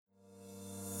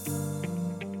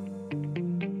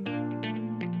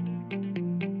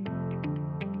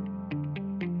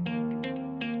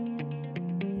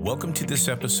Welcome to this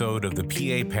episode of the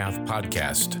PA Path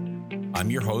Podcast.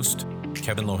 I'm your host,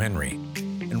 Kevin Lohenry,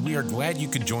 and we are glad you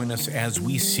could join us as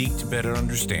we seek to better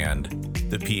understand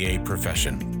the PA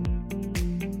profession.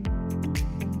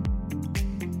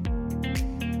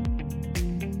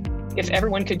 If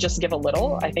everyone could just give a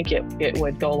little, I think it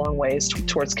would go a long ways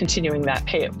towards continuing that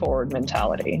pay it forward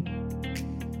mentality.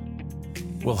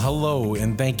 Well, hello,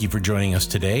 and thank you for joining us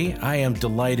today. I am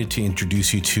delighted to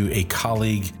introduce you to a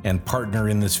colleague and partner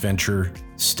in this venture,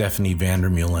 Stephane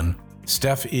VanderMeulen.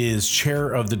 Steph is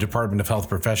chair of the Department of Health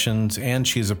Professions, and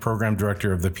she is a program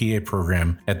director of the PA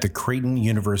program at the Creighton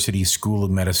University School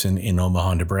of Medicine in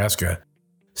Omaha, Nebraska.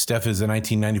 Steph is a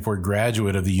 1994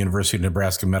 graduate of the University of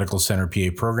Nebraska Medical Center PA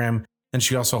program, and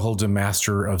she also holds a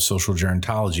Master of Social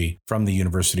Gerontology from the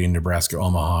University of Nebraska,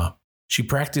 Omaha. She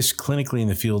practiced clinically in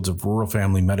the fields of rural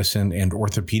family medicine and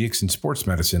orthopedics and sports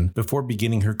medicine before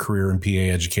beginning her career in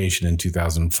PA education in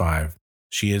 2005.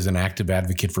 She is an active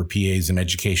advocate for PAs in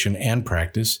education and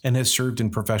practice and has served in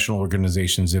professional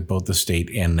organizations at both the state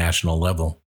and national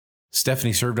level.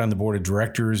 Stephane served on the board of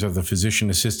directors of the Physician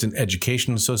Assistant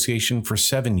Education Association for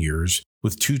 7 years,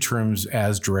 with 2 terms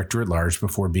as director at large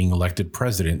before being elected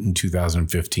president in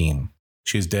 2015.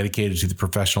 She is dedicated to the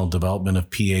professional development of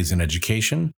PAs in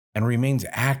education and remains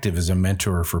active as a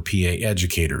mentor for PA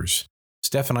educators.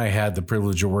 Steph and I had the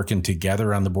privilege of working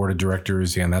together on the board of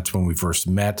directors, and that's when we first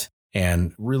met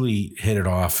and really hit it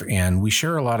off. And we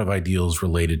share a lot of ideals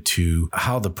related to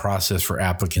how the process for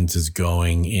applicants is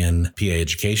going in PA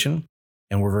education.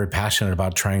 And we're very passionate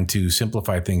about trying to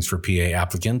simplify things for PA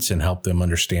applicants and help them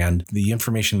understand the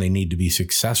information they need to be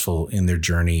successful in their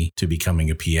journey to becoming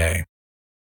a PA.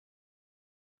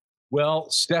 Well,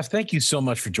 Steph, thank you so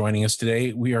much for joining us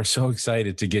today. We are so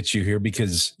excited to get you here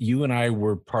because you and I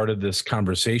were part of this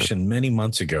conversation many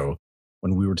months ago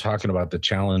when we were talking about the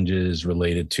challenges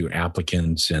related to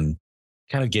applicants and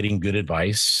kind of getting good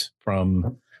advice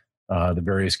from the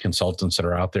various consultants that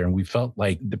are out there. And we felt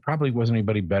like there probably wasn't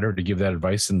anybody better to give that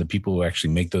advice than the people who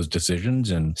actually make those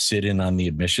decisions and sit in on the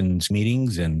admissions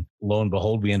meetings. And lo and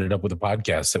behold, we ended up with a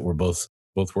podcast that we're both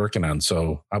working on.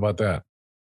 So how about that?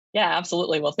 Yeah,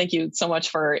 absolutely. Well, thank you so much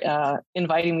for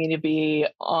inviting me to be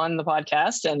on the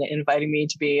podcast and inviting me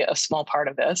to be a small part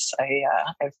of this.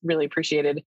 I've really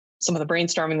appreciated some of the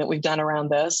brainstorming that we've done around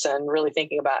this and really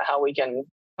thinking about how we can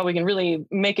really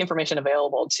make information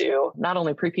available to not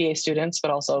only pre-PA students,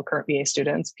 but also current PA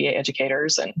students, PA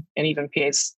educators, and even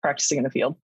PAs practicing in the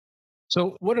field.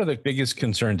 So what are the biggest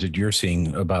concerns that you're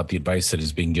seeing about the advice that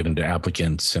is being given to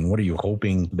applicants? And what are you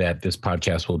hoping that this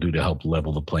podcast will do to help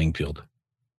level the playing field?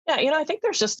 Yeah, I think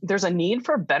there's a need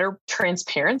for better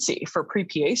transparency for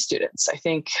pre-PA students. I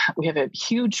think we have a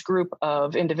huge group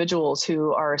of individuals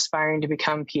who are aspiring to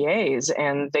become PAs,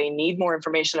 and they need more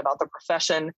information about the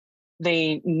profession.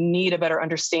 They need a better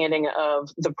understanding of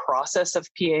the process of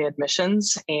PA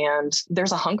admissions, and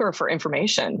there's a hunger for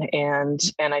information. And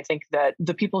I think that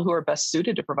the people who are best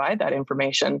suited to provide that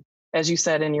information, as you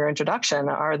said in your introduction,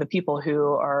 are the people who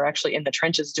are actually in the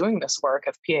trenches doing this work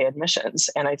of PA admissions.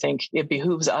 And I think it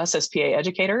behooves us as PA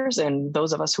educators and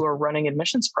those of us who are running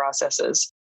admissions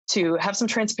processes to have some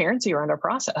transparency around our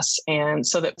process. And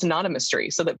so that it's not a mystery,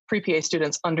 so that pre-PA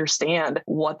students understand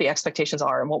what the expectations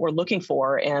are and what we're looking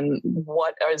for and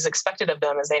what is expected of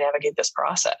them as they navigate this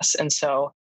process. And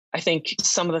so I think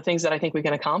some of the things that I think we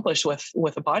can accomplish with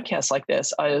a podcast like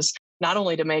this is not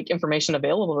only to make information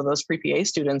available to those pre-PA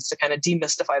students to kind of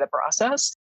demystify the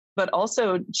process, but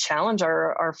also challenge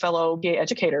our fellow PA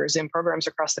educators in programs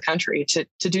across the country to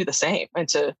do the same and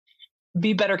to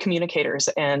be better communicators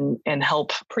and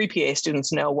help pre-PA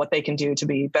students know what they can do to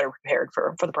be better prepared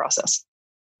for the process.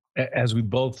 As we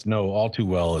both know all too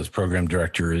well as program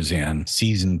directors and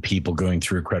seasoned people going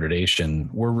through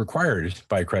accreditation, we're required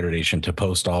by accreditation to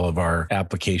post all of our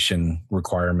application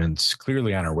requirements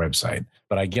clearly on our website.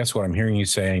 But I guess what I'm hearing you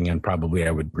saying, and probably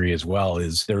I would agree as well,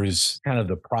 is there is kind of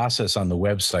the process on the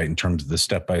website in terms of the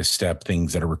step-by-step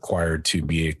things that are required to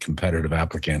be a competitive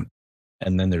applicant.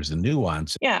 And then there's the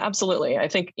nuance. Yeah, absolutely. I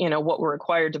think, what we're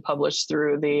required to publish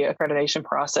through the accreditation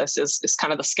process is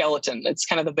kind of the skeleton. It's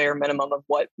kind of the bare minimum of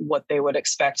what they would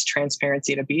expect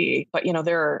transparency to be. But,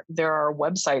 there are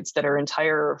websites that are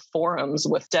entire forums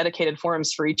with dedicated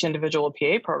forums for each individual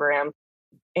PA program.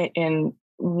 And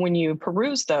when you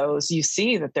peruse those, you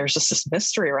see that there's just this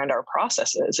mystery around our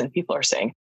processes, and people are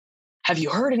saying, have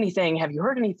you heard anything? Have you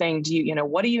heard anything? Do you,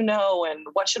 what do you know? And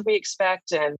what should we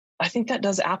expect? And I think that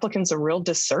does applicants a real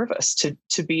disservice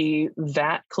to be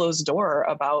that closed door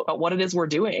about what it is we're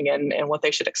doing and what they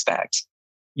should expect.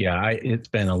 Yeah, it's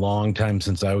been a long time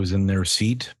since I was in their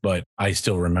seat, but I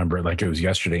still remember it like it was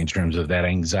yesterday in terms of that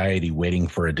anxiety waiting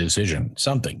for a decision,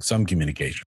 some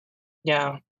communication.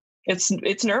 Yeah,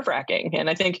 it's nerve-wracking. And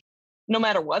I think no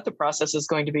matter what, the process is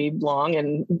going to be long,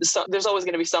 and there's always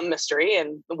going to be some mystery,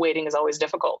 and the waiting is always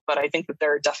difficult. But I think that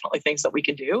there are definitely things that we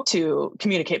can do to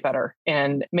communicate better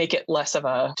and make it less of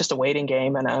a just a waiting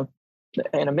game and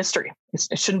a mystery.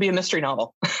 It shouldn't be a mystery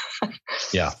novel.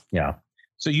 Yeah, yeah.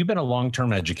 So you've been a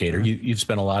long-term educator. You've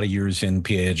spent a lot of years in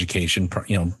PA education,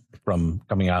 from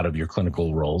coming out of your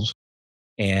clinical roles,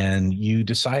 and you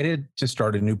decided to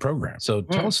start a new program. So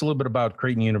tell us a little bit about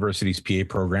Creighton University's PA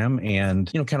program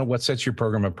and, kind of what sets your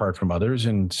program apart from others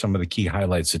and some of the key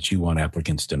highlights that you want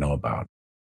applicants to know about.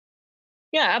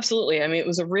 Yeah, absolutely. I mean, it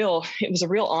was a real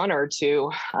honor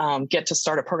to get to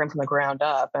start a program from the ground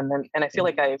up, and I feel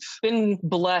like I've been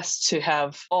blessed to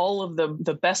have all of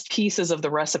the best pieces of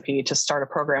the recipe to start a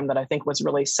program that I think was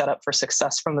really set up for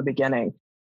success from the beginning.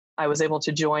 I was able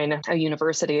to join a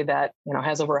university that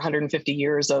has over 150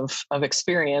 years of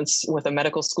experience with a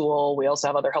medical school. We also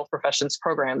have other health professions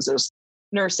programs. There's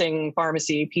nursing,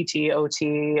 pharmacy, PT,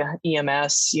 OT,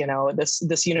 EMS.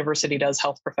 This university does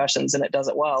health professions, and it does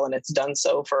it well, and it's done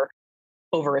so for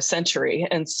over a century.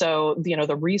 And so,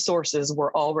 the resources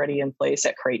were already in place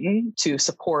at Creighton to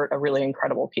support a really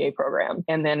incredible PA program.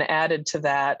 And then added to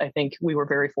that, I think we were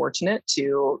very fortunate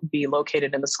to be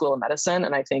located in the School of Medicine.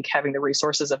 And I think having the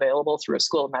resources available through a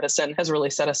School of Medicine has really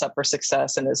set us up for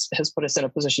success and has put us in a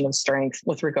position of strength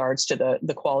with regards to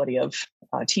the quality of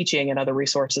teaching and other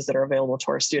resources that are available to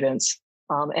our students.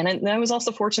 And I was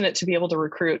also fortunate to be able to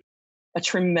recruit a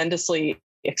tremendously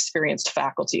experienced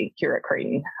faculty here at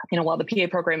Creighton. While the PA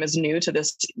program is new to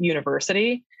this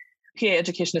university, PA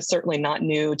education is certainly not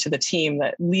new to the team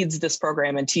that leads this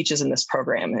program and teaches in this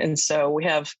program. And so we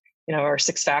have, our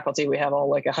 6 faculty, we have all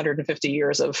like 150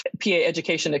 years of PA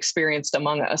education experienced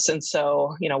among us. And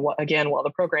so, again, while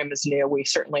the program is new, we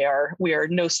are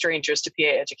no strangers to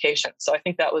PA education. So I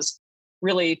think that was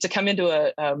really to come into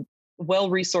a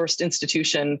well-resourced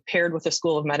institution paired with a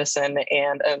School of Medicine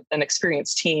and an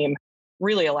experienced team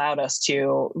really allowed us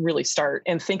to really start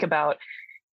and think about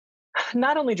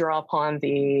not only draw upon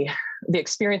the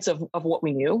experience of what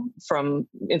we knew from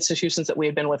institutions that we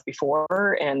had been with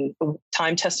before and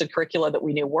time-tested curricula that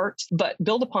we knew worked, but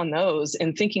build upon those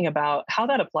in thinking about how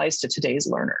that applies to today's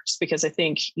learners. Because I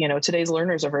think, today's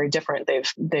learners are very different.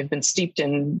 They've been steeped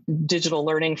in digital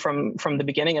learning from the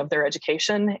beginning of their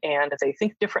education, and they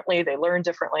think differently, they learn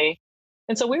differently.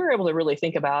 And so we were able to really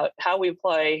think about how we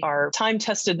apply our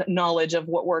time-tested knowledge of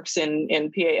what works in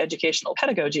PA educational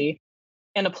pedagogy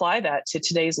and apply that to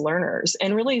today's learners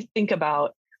and really think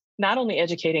about not only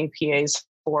educating PAs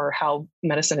for how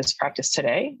medicine is practiced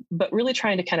today, but really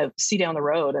trying to kind of see down the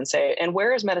road and say, and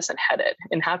where is medicine headed?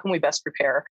 And how can we best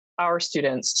prepare our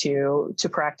students to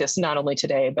practice not only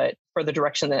today, but for the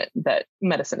direction that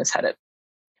medicine is headed?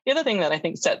 The other thing that I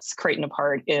think sets Creighton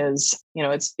apart is,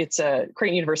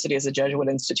 Creighton University is a Jesuit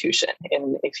institution.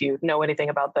 And if you know anything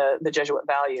about the Jesuit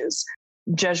values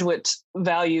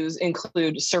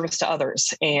include service to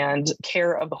others and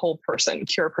care of the whole person,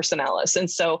 cura personalis.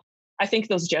 And so I think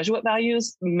those Jesuit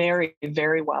values marry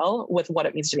very well with what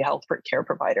it means to be a health care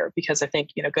provider, because I think,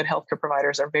 good healthcare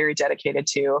providers are very dedicated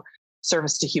to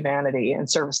service to humanity and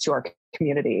service to our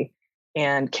community,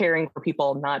 and caring for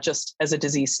people, not just as a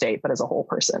disease state, but as a whole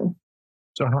person.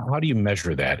 So how do you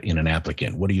measure that in an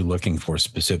applicant? What are you looking for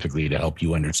specifically to help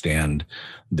you understand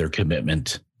their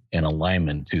commitment and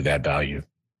alignment to that value?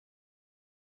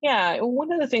 Yeah,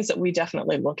 one of the things that we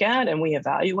definitely look at and we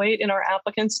evaluate in our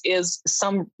applicants is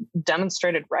some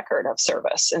demonstrated record of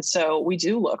service. And so we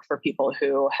do look for people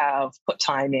who have put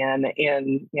time in,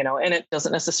 and it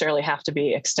doesn't necessarily have to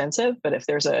be extensive, but if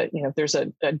there's a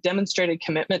demonstrated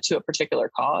commitment to a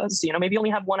particular cause, maybe you only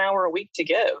have 1 hour a week to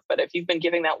give, but if you've been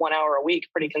giving that 1 hour a week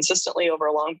pretty consistently over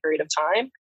a long period of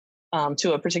time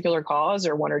to a particular cause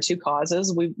or 1 or 2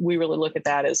 causes, we really look at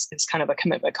that as kind of a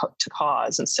commitment to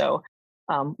cause. And so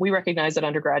we recognize that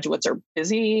undergraduates are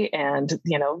busy and,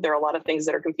 there are a lot of things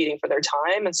that are competing for their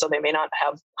time. And so they may not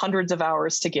have hundreds of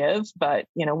hours to give, but,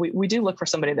 we do look for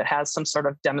somebody that has some sort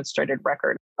of demonstrated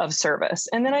record of service.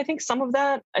 And then I think some of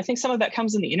that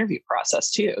comes in the interview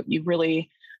process too. You really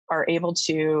are able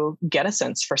to get a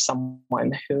sense for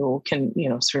someone who can,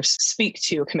 sort of speak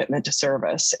to a commitment to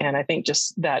service. And I think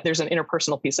just that there's an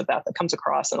interpersonal piece of that comes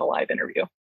across in a live interview.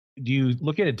 Do you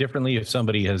look at it differently if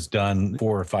somebody has done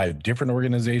 4 or 5 different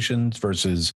organizations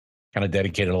versus kind of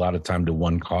dedicated a lot of time to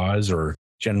one cause, or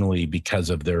generally because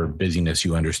of their busyness,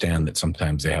 you understand that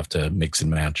sometimes they have to mix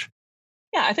and match?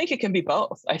 Yeah, I think it can be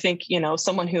both. I think,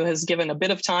 someone who has given a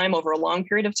bit of time over a long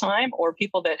period of time, or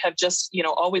people that have just,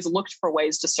 always looked for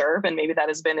ways to serve. And maybe that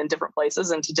has been in different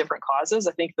places and to different causes.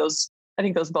 I think those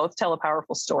both tell a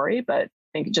powerful story, but I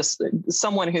think just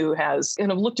someone who has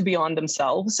kind of looked beyond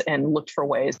themselves and looked for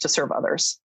ways to serve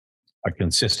others. A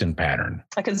consistent pattern.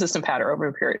 A consistent pattern over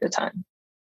a period of time.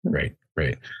 Great.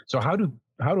 So how do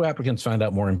applicants find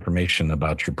out more information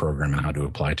about your program and how to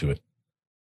apply to it?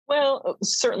 Well,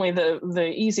 certainly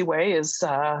the easy way is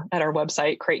at our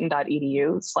website,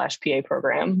 creighton.edu/PA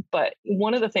program. But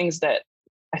one of the things that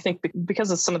I think,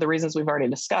 because of some of the reasons we've already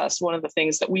discussed, one of the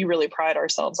things that we really pride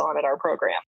ourselves on at our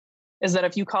program is that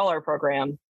if you call our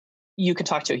program, you can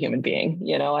talk to a human being.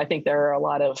 I think there are a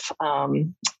lot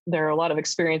of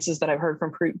experiences that I've heard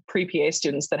from pre-PA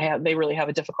students that they really have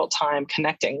a difficult time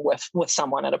connecting with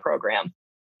someone at a program.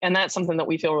 And that's something that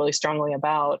we feel really strongly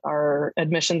about. Our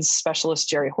admissions specialist,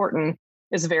 Jerry Horton,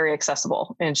 is very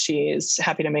accessible, and she is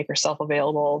happy to make herself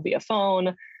available via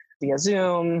phone, via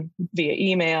Zoom, via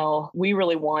email. We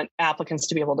really want applicants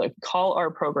to be able to call our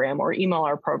program or email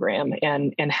our program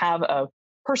and have a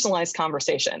personalized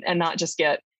conversation and not just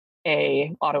get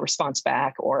a auto response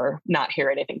back or not hear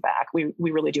anything back. We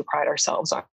really do pride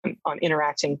ourselves on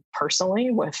interacting personally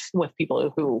with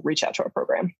people who reach out to our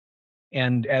program.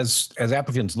 And as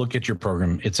applicants look at your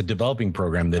program, it's a developing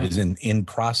program that is in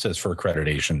process for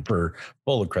accreditation, for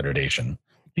full accreditation.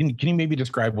 Can you maybe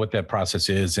describe what that process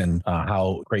is and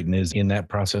how Creighton is in that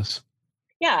process?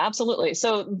 Yeah, absolutely.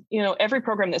 So, every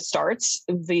program that starts,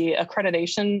 the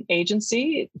accreditation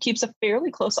agency keeps a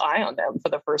fairly close eye on them for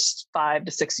the first 5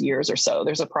 to 6 years or so.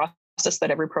 There's a process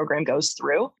that every program goes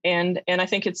through. And I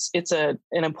think it's an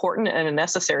important and a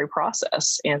necessary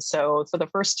process. And so for the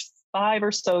first 5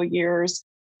 or so years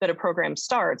that a program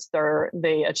starts,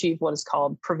 they achieve what is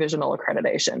called provisional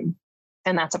accreditation.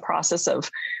 And that's a process of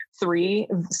 3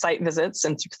 site visits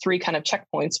and 3 kind of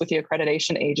checkpoints with the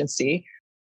accreditation agency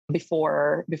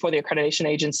before the accreditation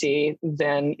agency.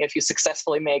 Then if you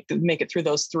successfully make it through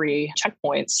those 3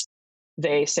 checkpoints,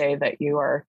 they say that you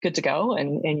are good to go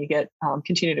and you get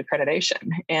continued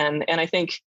accreditation. And I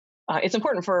think it's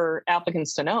important for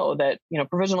applicants to know that,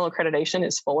 provisional accreditation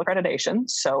is full accreditation.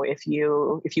 So if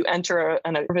you enter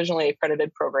a provisionally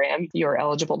accredited program, you're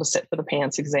eligible to sit for the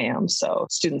PANCE exam. So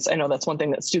students, I know that's one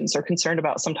thing that students are concerned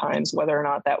about sometimes, whether or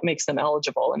not that makes them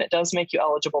eligible. And it does make you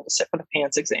eligible to sit for the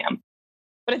PANCE exam.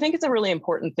 But I think it's a really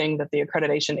important thing that the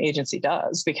accreditation agency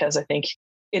does, because I think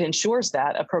it ensures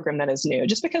that a program that is new,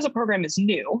 just because a program is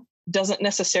new, doesn't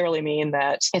necessarily mean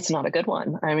that it's not a good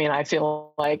one. I mean, I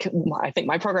think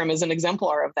my program is an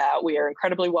exemplar of that. We are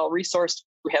incredibly well resourced.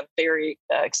 We have very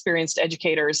experienced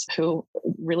educators who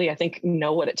really, I think,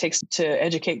 know what it takes to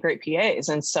educate great PAs.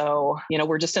 And so,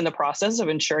 we're just in the process of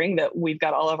ensuring that we've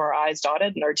got all of our I's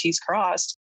dotted and our T's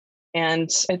crossed. And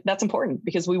that's important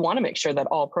because we want to make sure that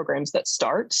all programs that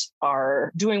start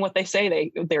are doing what they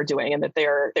say they're doing, and that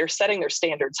they're setting their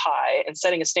standards high and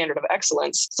setting a standard of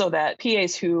excellence so that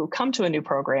PAs who come to a new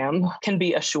program can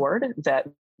be assured that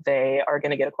they are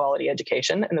going to get a quality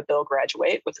education and that they'll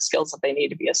graduate with the skills that they need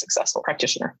to be a successful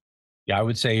practitioner. Yeah, I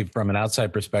would say from an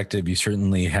outside perspective, you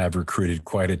certainly have recruited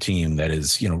quite a team that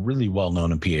is, really well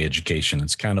known in PA education.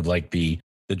 It's kind of like the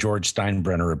George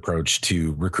Steinbrenner approach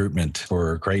to recruitment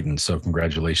for Creighton. So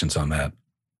congratulations on that.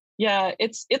 Yeah,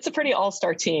 it's a pretty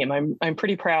all-star team. I'm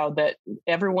pretty proud that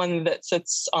everyone that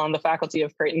sits on the faculty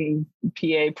of Creighton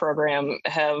PA program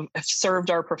have served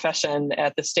our profession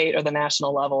at the state or the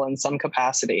national level in some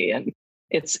capacity. And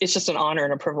it's just an honor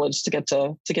and a privilege to get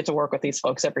to work with these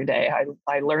folks every day.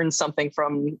 I learn something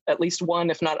from at least one,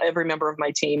 if not every member of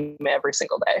my team every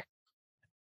single day.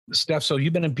 Steph, so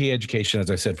you've been in PA education,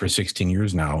 as I said, for 16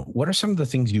 years now. What are some of the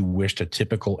things you wished a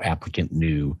typical applicant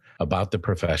knew about the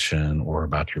profession or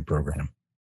about your program?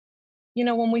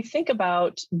 When we think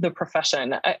about the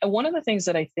profession, one of the things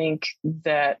that I think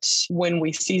that when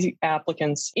we see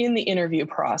applicants in the interview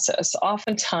process,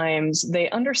 oftentimes they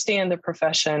understand the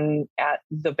profession at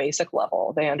the basic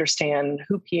level. They understand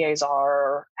who PAs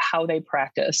are, how they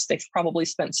practice. They've probably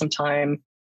spent some time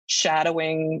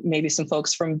shadowing maybe some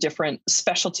folks from different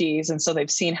specialties. And so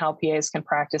they've seen how PAs can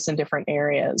practice in different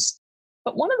areas.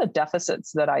 But one of the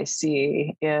deficits that I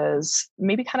see is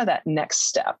maybe kind of that next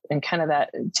step and kind of that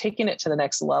taking it to the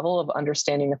next level of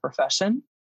understanding the profession.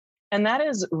 And that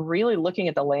is really looking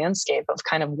at the landscape of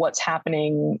kind of what's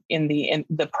happening in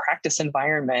the practice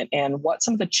environment and what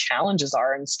some of the challenges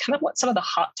are and kind of what some of the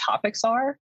hot topics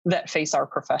are that face our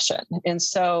profession. And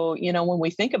so, when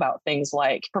we think about things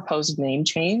like proposed name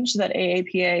change that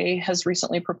AAPA has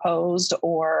recently proposed,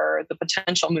 or the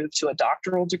potential move to a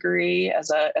doctoral degree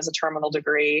as a terminal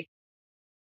degree,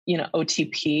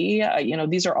 OTP.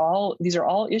 These are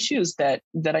all issues that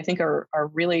I think are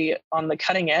really on the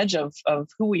cutting edge of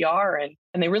who we are,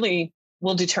 and they really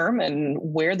will determine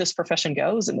where this profession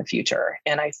goes in the future.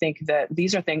 And I think that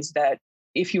these are things that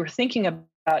if you're thinking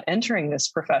about entering this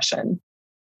profession,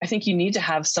 I think you need to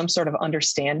have some sort of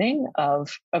understanding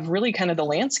of really kind of the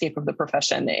landscape of the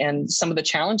profession and some of the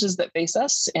challenges that face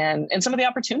us and some of the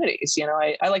opportunities.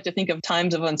 I like to think of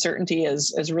times of uncertainty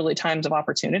as really times of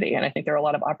opportunity. And I think there are a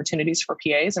lot of opportunities for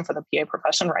PAs and for the PA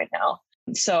profession right now.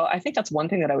 So I think that's one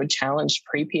thing that I would challenge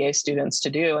pre-PA students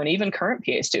to do, and even current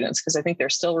PA students, because I think there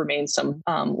still remains some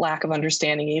lack of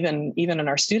understanding, even in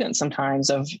our students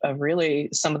sometimes, of really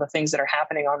some of the things that are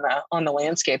happening on the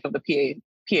landscape of the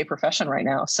PA profession right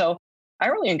now. So I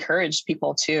really encourage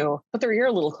people to put their ear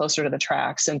a little closer to the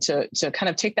tracks and to kind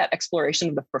of take that exploration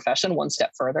of the profession one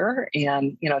step further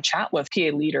and, chat with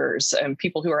PA leaders and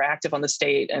people who are active on the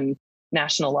state and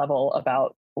national level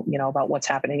about what's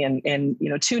happening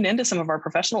and tune into some of our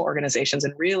professional organizations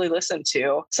and really listen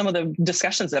to some of the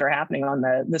discussions that are happening on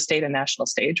the state and national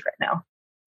stage right now.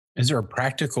 Is there a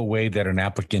practical way that an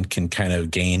applicant can kind of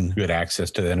gain good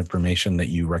access to that information that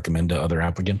you recommend to other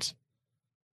applicants?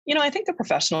 I think the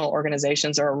professional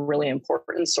organizations are a really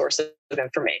important source of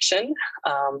information.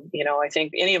 I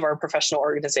think any of our professional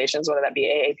organizations, whether that be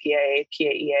AAPA,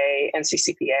 PAEA,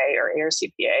 NCCPA, or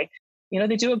ARCPA,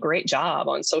 they do a great job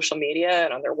on social media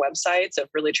and on their websites of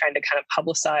really trying to kind of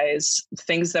publicize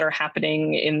things that are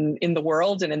happening in the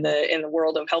world and in the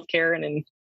world of healthcare and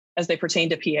as they pertain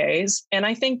to PAs. And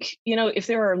I think, if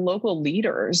there are local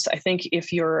leaders, I think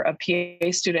if you're a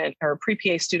PA student or a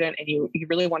pre-PA student and you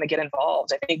really want to get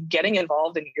involved, I think getting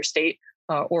involved in your state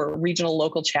or regional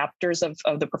local chapters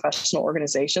of the professional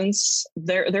organizations,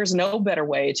 there's no better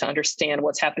way to understand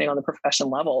what's happening on the professional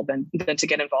level than to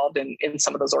get involved in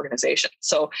some of those organizations.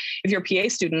 So if you're a PA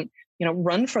student,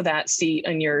 run for that seat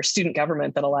in your student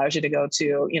government that allows you to go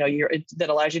to, that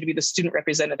allows you to be the student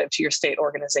representative to your state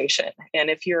organization. And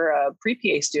if you're a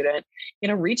pre-PA student,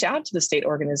 reach out to the state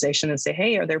organization and say,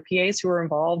 hey, are there PAs who are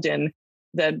involved in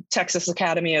the Texas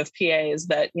Academy of PAs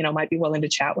that, might be willing to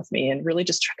chat with me, and really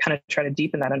just try to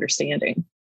deepen that understanding.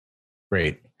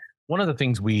 Great. One of the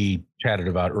things we chatted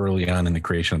about early on in the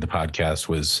creation of the podcast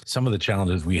was some of the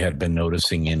challenges we had been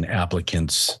noticing in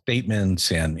applicants'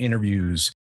 statements and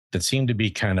interviews that seemed to be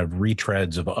kind of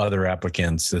retreads of other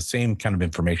applicants. The same kind of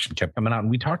information kept coming out. And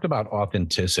we talked about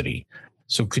authenticity.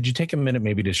 So could you take a minute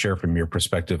maybe to share from your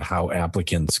perspective how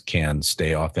applicants can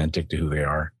stay authentic to who they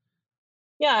are?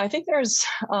 Yeah, I think there's,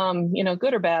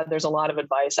 good or bad, there's a lot of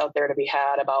advice out there to be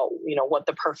had about, what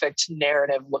the perfect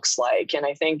narrative looks like. And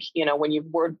I think, when you've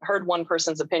heard one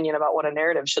person's opinion about what a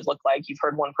narrative should look like, you've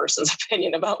heard one person's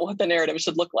opinion about what the narrative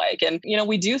should look like. And,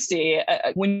 we do see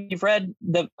when you've read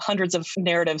the hundreds of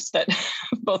narratives that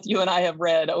both you and I have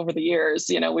read over the years,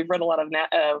 we've read a lot of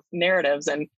narratives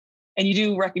and you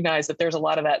do recognize that there's a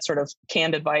lot of that sort of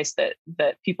canned advice that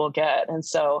people get. And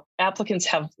so applicants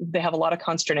have a lot of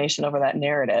consternation over that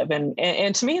narrative.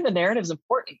 And to me, the narrative is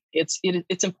important. It's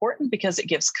important because it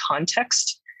gives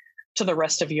context to the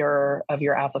rest of your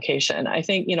application. I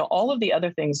think, all of the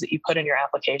other things that you put in your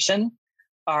application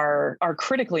are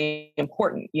critically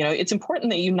important. It's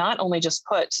important that you not only just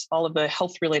put all of the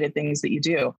health related things that you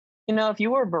do. If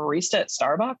you were a barista at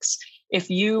Starbucks, if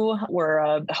you were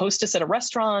a hostess at a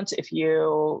restaurant, if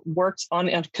you worked on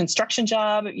a construction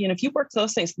job, if you worked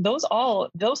those things, those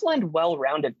lend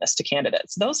well-roundedness to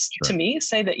candidates. Those, sure, to me,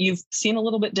 say that you've seen a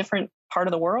little bit different part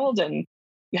of the world and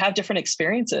you have different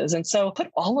experiences. And so put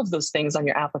all of those things on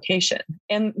your application.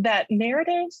 And that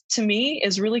narrative, to me,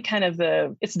 is really kind of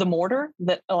it's the mortar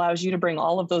that allows you to bring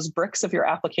all of those bricks of your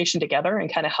application together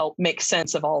and kind of help make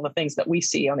sense of all the things that we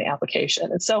see on the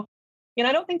application. And so,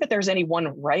 I don't think that there's any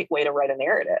one right way to write a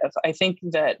narrative. I think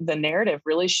that the narrative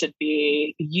really should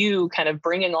be you kind of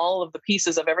bringing all of the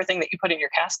pieces of everything that you put in your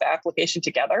CASPA application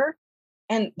together.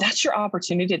 And that's your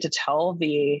opportunity to tell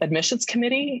the admissions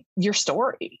committee your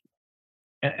story.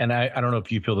 And I don't know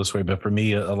if you feel this way, but for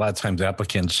me, a lot of times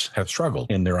applicants have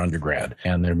struggled in their undergrad,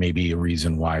 and there may be a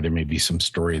reason why. There may be some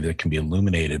story that can be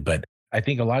illuminated, but I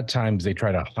think a lot of times they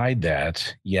try to hide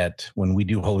that. Yet when we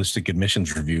do holistic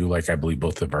admissions review, like I believe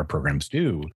both of our programs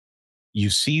do, you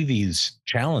see these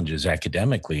challenges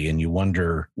academically and you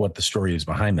wonder what the story is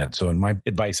behind that. So in my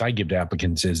advice I give to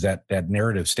applicants is that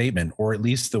narrative statement, or at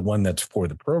least the one that's for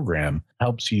the program,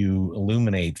 helps you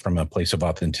illuminate from a place of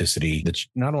authenticity that's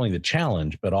not only the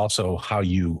challenge, but also how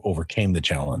you overcame the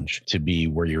challenge to be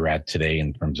where you're at today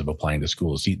in terms of applying to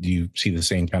schools. Do you see the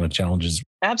same kind of challenges?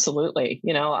 Absolutely.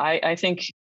 I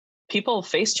think people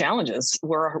face challenges.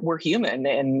 We're human,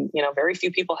 and very few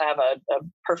people have a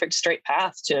perfect straight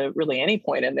path to really any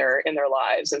point in their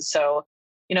lives. And so,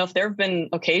 if there have been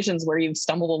occasions where you've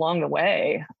stumbled along the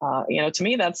way, to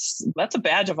me that's a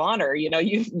badge of honor.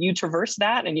 You traversed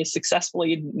that and you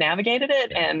successfully navigated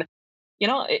it. And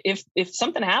if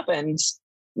something happens,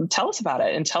 tell us about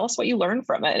it and tell us what you learned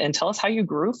from it and tell us how you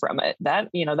grew from it. That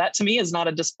to me is not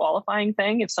a disqualifying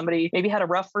thing. If somebody maybe had a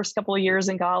rough first couple of years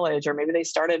in college, or maybe they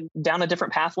started down a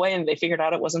different pathway and they figured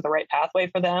out it wasn't the right pathway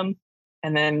for them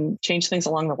and then changed things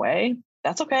along the way,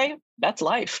 that's okay. That's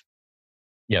life.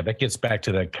 Yeah, that gets back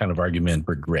to that kind of argument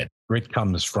for grit. Grit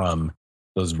comes from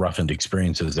those roughened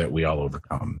experiences that we all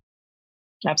overcome.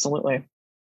 Absolutely.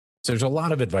 So there's a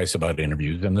lot of advice about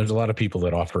interviews, and there's a lot of people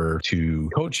that offer to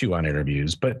coach you on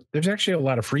interviews, but there's actually a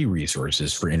lot of free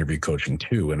resources for interview coaching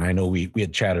too. And I know we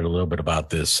had chatted a little bit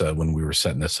about this when we were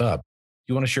setting this up.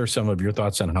 Do you want to share some of your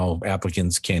thoughts on how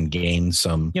applicants can gain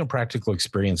some, practical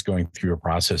experience going through a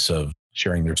process of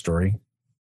sharing their story?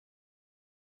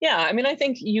 Yeah, I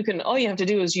think all you have to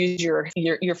do is use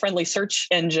your friendly search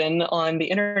engine on the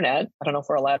internet. I don't know if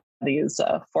we're allowed to use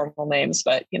formal names,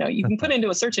 but you can put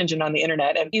into a search engine on the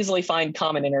internet and easily find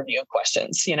common interview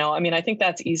questions. I think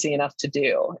that's easy enough to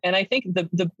do. And I think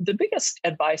the biggest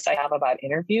advice I have about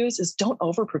interviews is don't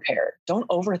over prepare, don't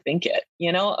overthink it.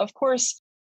 Of course,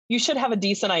 you should have a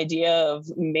decent idea of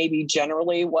maybe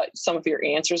generally what some of your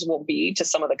answers will be to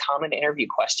some of the common interview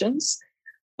questions,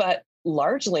 but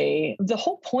largely, the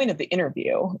whole point of the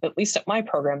interview, at least at my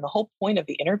program, the whole point of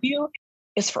the interview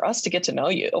is for us to get to know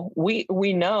you.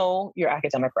 We know your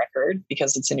academic record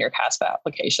because it's in your PASPA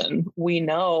application. We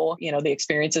know, the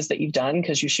experiences that you've done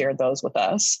because you shared those with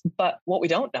us. But what we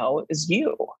don't know is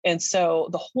you. And so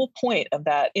the whole point of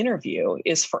that interview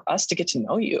is for us to get to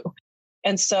know you.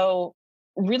 And so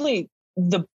really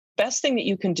the best thing that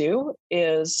you can do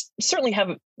is certainly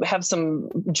have some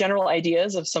general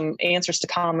ideas of some answers to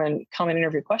common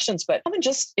interview questions, but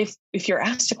just if you're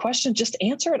asked a question, just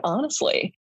answer it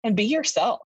honestly and be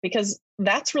yourself, because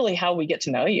that's really how we get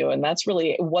to know you. And that's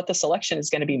really what the selection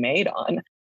is going to be made on.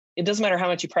 It doesn't matter how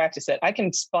much you practice it. I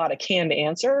can spot a canned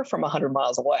answer from 100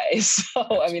 miles away. So,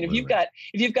 Absolutely. if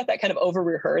you've got that kind of over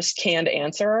rehearsed canned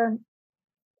answer,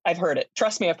 I've heard it.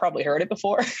 Trust me, I've probably heard it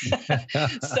before.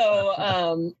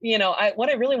 So, what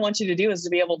I really want you to do is to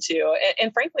be able to,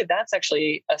 and frankly, that's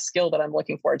actually a skill that I'm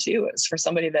looking for too, is for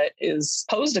somebody that is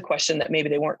posed a question that maybe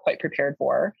they weren't quite prepared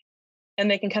for, and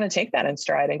they can kind of take that in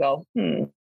stride and go,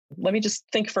 let me just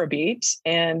think for a beat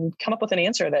and come up with an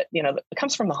answer that, that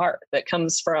comes from the heart, that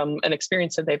comes from an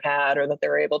experience that they've had, or that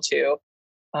they're able to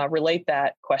relate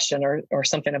that question or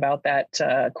something about that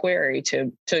query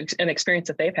to an experience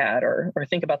that they've had, or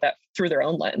think about that through their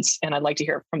own lens. And I'd like to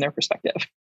hear from their perspective.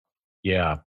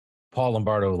 Yeah. Paul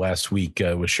Lombardo last week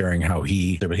was sharing how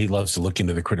he loves to look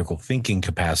into the critical thinking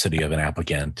capacity of an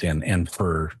applicant. And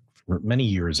for many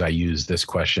years, I used this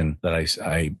question that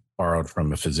I borrowed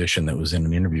from a physician that was in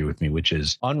an interview with me, which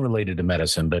is unrelated to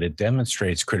medicine, but it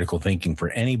demonstrates critical thinking for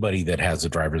anybody that has a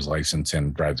driver's license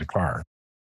and drives a car,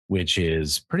 which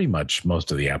is pretty much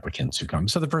most of the applicants who come.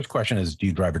 So the first question is, do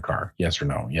you drive a car? Yes or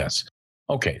no? Yes.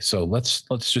 Okay, so let's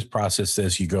just process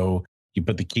this. You go, you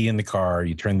put the key in the car,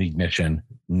 you turn the ignition,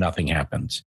 nothing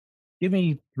happens. Give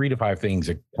me 3 to 5 things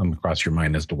that come across your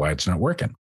mind as to why it's not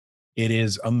working. It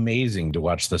is amazing to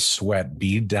watch the sweat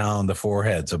bead down the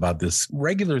foreheads about this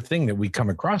regular thing that we come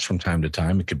across from time to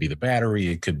time. It could be the battery,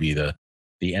 it could be the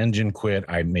engine quit.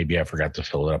 Maybe I forgot to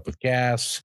fill it up with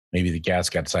gas. Maybe the gas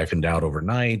got siphoned out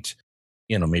overnight.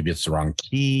 Maybe it's the wrong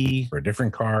key for a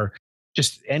different car.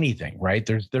 Just anything, right?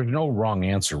 There's no wrong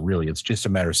answer, really. It's just a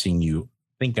matter of seeing you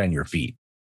think on your feet.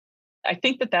 I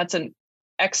think that that's an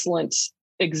excellent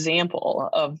example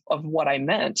of what I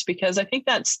meant, because I think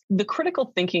that's the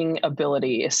critical thinking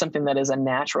ability is something that is a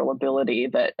natural ability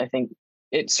that I think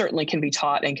it certainly can be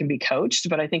taught and can be coached.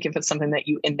 But I think if it's something that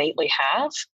you innately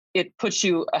have, it puts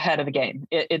you ahead of the game.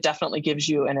 It definitely gives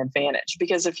you an advantage,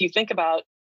 because if you think about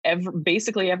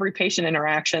basically every patient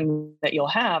interaction that you'll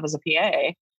have as a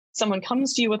PA, someone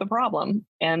comes to you with a problem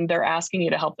and they're asking you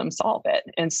to help them solve it.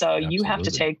 And so Absolutely. You have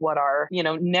to take what are,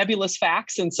 nebulous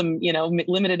facts and some,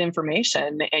 limited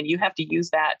information, and you have to use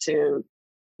that to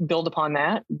build upon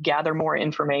that, gather more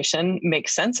information, make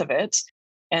sense of it,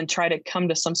 and try to come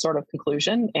to some sort of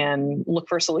conclusion and look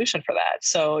for a solution for that.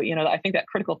 So, I think that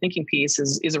critical thinking piece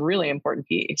is a really important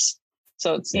piece.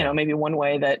 So it's, maybe one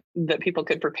way that people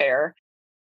could prepare.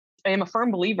 I am a firm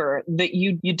believer that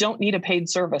you don't need a paid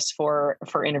service for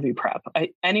interview prep.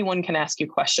 Anyone can ask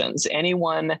you questions.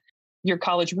 Anyone Your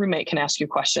college roommate can ask you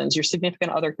questions. Your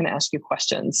significant other can ask you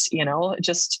questions.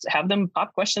 Just have them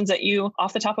pop questions at you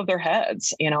off the top of their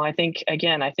heads. I think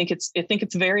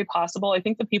it's very possible. I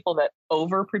think the people that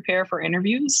over prepare for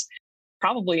interviews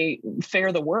probably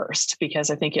fare the worst, because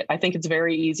I think it's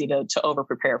very easy to over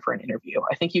prepare for an interview.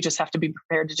 I think you just have to be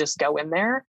prepared to just go in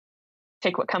there,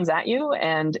 take what comes at you,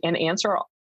 and answer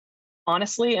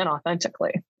honestly and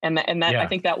authentically. And that I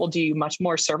think that will do you much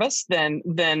more service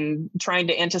than trying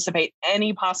to anticipate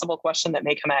any possible question that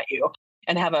may come at you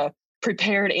and have a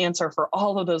prepared answer for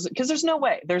all of those. Because there's no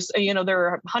way. There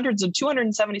are hundreds of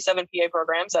 277 PA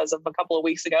programs as of a couple of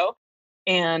weeks ago.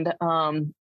 And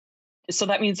so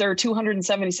that means there are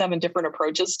 277 different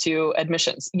approaches to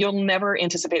admissions. You'll never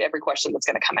anticipate every question that's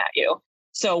going to come at you.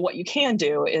 So what you can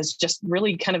do is just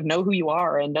really kind of know who you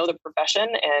are and know the profession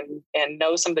and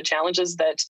know some of the challenges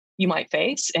that you might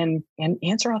face and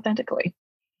answer authentically.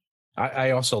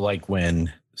 I also like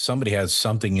when somebody has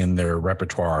something in their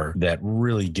repertoire that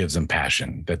really gives them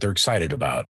passion, that they're excited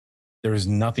about. There is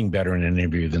nothing better in an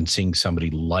interview than seeing somebody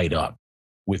light up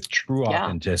with true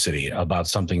authenticity about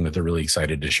something that they're really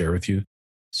excited to share with you.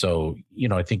 So,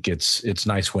 I think it's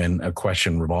nice when a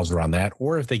question revolves around that,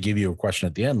 or if they give you a question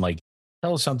at the end, like,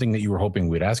 tell us something that you were hoping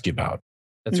we'd ask you about.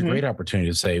 That's a great opportunity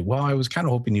to say, well, I was kind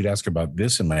of hoping you'd ask about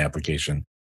this in my application,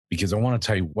 because I want to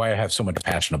tell you why I have so much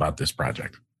passion about this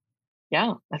project.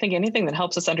 Yeah, I think anything that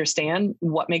helps us understand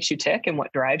what makes you tick and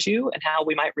what drives you and how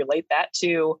we might relate that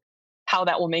to how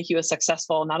that will make you a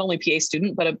successful, not only PA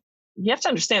student, but you have to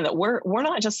understand that we're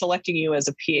not just selecting you as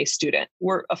a PA student.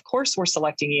 We're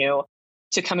selecting you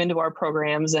to come into our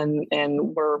programs, and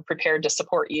we're prepared to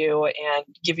support you and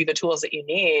give you the tools that you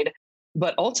need.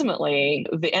 But ultimately,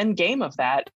 the end game of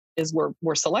that is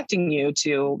we're selecting you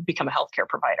to become a healthcare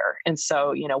provider. And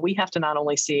so, we have to not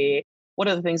only see what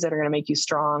are the things that are going to make you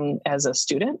strong as a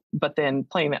student, but then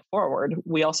playing that forward,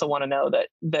 we also want to know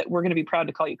that we're going to be proud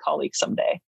to call you colleagues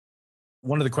someday.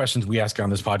 One of the questions we ask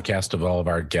on this podcast of all of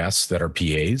our guests that are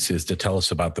PAs is to tell us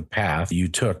about the path you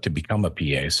took to become a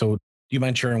PA. So do you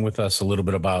mind sharing with us a little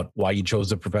bit about why you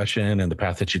chose the profession and the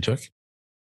path that you took?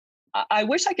 I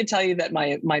wish I could tell you that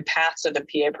my path to the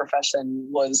PA profession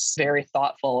was very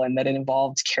thoughtful and that it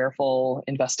involved careful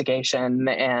investigation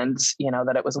and,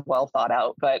 that it was well thought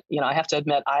out. But, I have to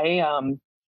admit,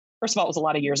 first of all, it was a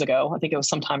lot of years ago. I think it was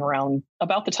sometime around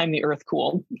about the time the earth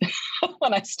cooled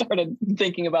when I started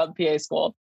thinking about PA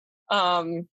school.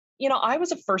 I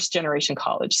was a first generation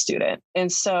college student.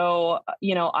 And so,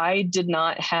 I did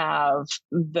not have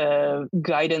the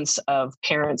guidance of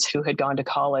parents who had gone to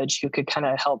college who could kind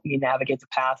of help me navigate the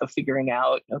path of figuring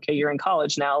out, okay, you're in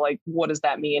college now. Like, what does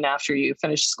that mean after you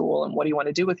finish school and what do you want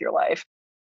to do with your life?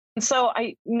 And so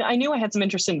I knew I had some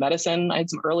interest in medicine. I had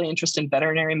some early interest in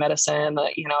veterinary medicine.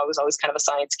 I was always kind of a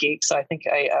science geek. So I think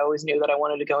I always knew that I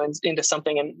wanted to go into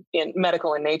something in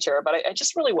medical in nature, but I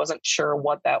just really wasn't sure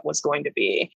what that was going to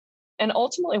be. And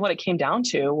ultimately what it came down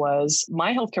to was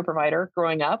my healthcare provider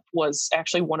growing up was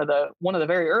actually one of the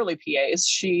very early PAs.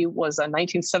 She was a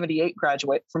 1978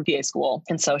 graduate from PA school.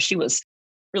 And so she was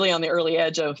really on the early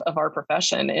edge of our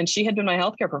profession. And she had been my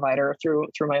healthcare provider through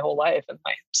my whole life in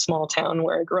my small town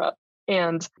where I grew up.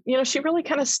 And, she really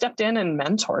kind of stepped in and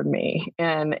mentored me.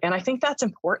 And I think that's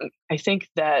important. I think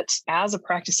that as a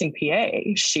practicing PA,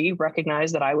 she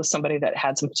recognized that I was somebody that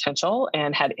had some potential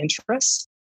and had interests.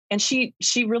 And she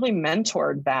really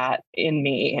mentored that in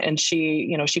me. And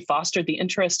she fostered the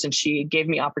interest and she gave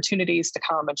me opportunities to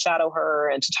come and shadow her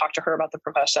and to talk to her about the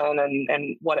profession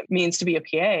and what it means to be a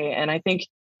PA. And I think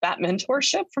that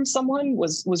mentorship from someone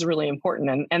was really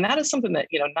important. And that is something that,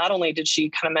 not only did she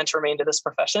kind of mentor me into this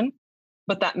profession,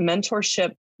 but that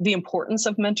mentorship, the importance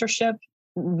of mentorship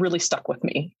really stuck with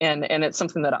me. And it's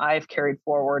something that I've carried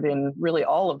forward in really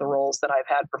all of the roles that I've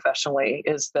had professionally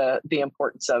is the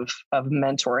importance of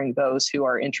mentoring those who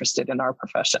are interested in our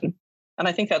profession. And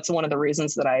I think that's one of the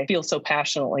reasons that I feel so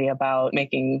passionately about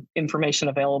making information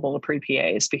available to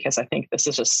pre-PAs, because I think this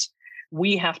is just,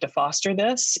 we have to foster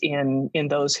this in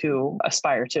those who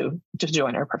aspire to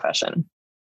join our profession.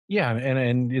 Yeah.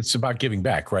 And it's about giving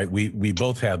back, right? We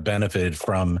both have benefited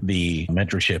from the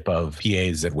mentorship of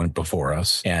PAs that went before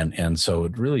us. And so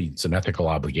it's an ethical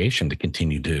obligation to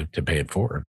continue to pay it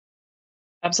forward.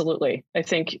 Absolutely. I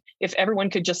think if everyone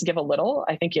could just give a little,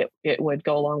 I think it would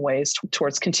go a long ways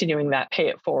towards continuing that pay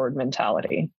it forward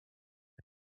mentality.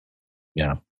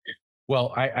 Yeah.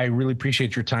 Well, I really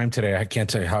appreciate your time today. I can't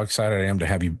tell you how excited I am to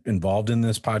have you involved in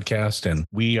this podcast. And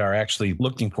we are actually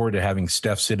looking forward to having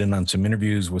Steph sit in on some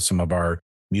interviews with some of our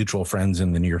mutual friends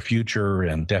in the near future,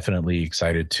 and definitely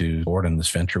excited to board in this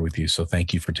venture with you. So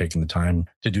thank you for taking the time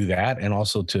to do that and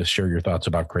also to share your thoughts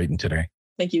about Creighton today.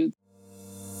 Thank you.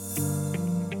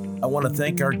 I want to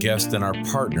thank our guest and our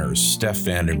partner,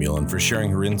 Stephane VanderMeulen, for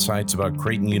sharing her insights about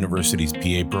Creighton University's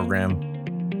PA program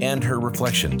and her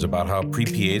reflections about how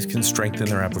pre-PAs can strengthen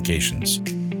their applications.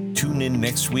 Tune in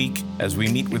next week as we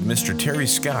meet with Mr. Terry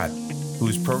Scott, who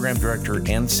is Program Director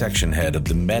and Section Head of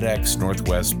the MedX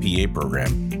Northwest PA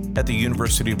program at the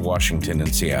University of Washington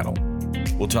in Seattle.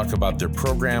 We'll talk about their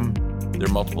program, their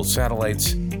multiple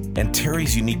satellites, and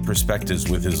Terry's unique perspectives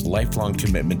with his lifelong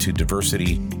commitment to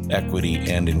diversity, equity,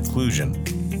 and inclusion,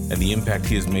 and the impact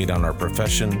he has made on our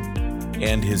profession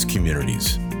and his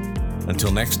communities.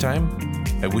 Until next time,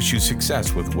 I wish you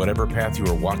success with whatever path you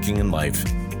are walking in life,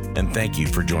 and thank you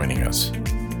for joining us.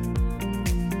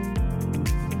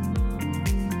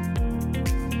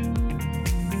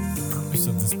 The purpose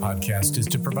of this podcast is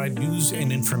to provide news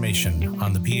and information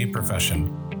on the PA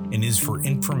profession and is for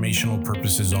informational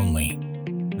purposes only.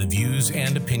 The views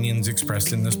and opinions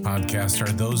expressed in this podcast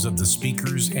are those of the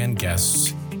speakers and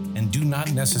guests and do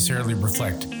not necessarily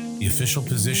reflect the official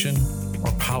position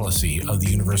or policy of the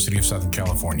University of Southern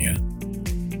California.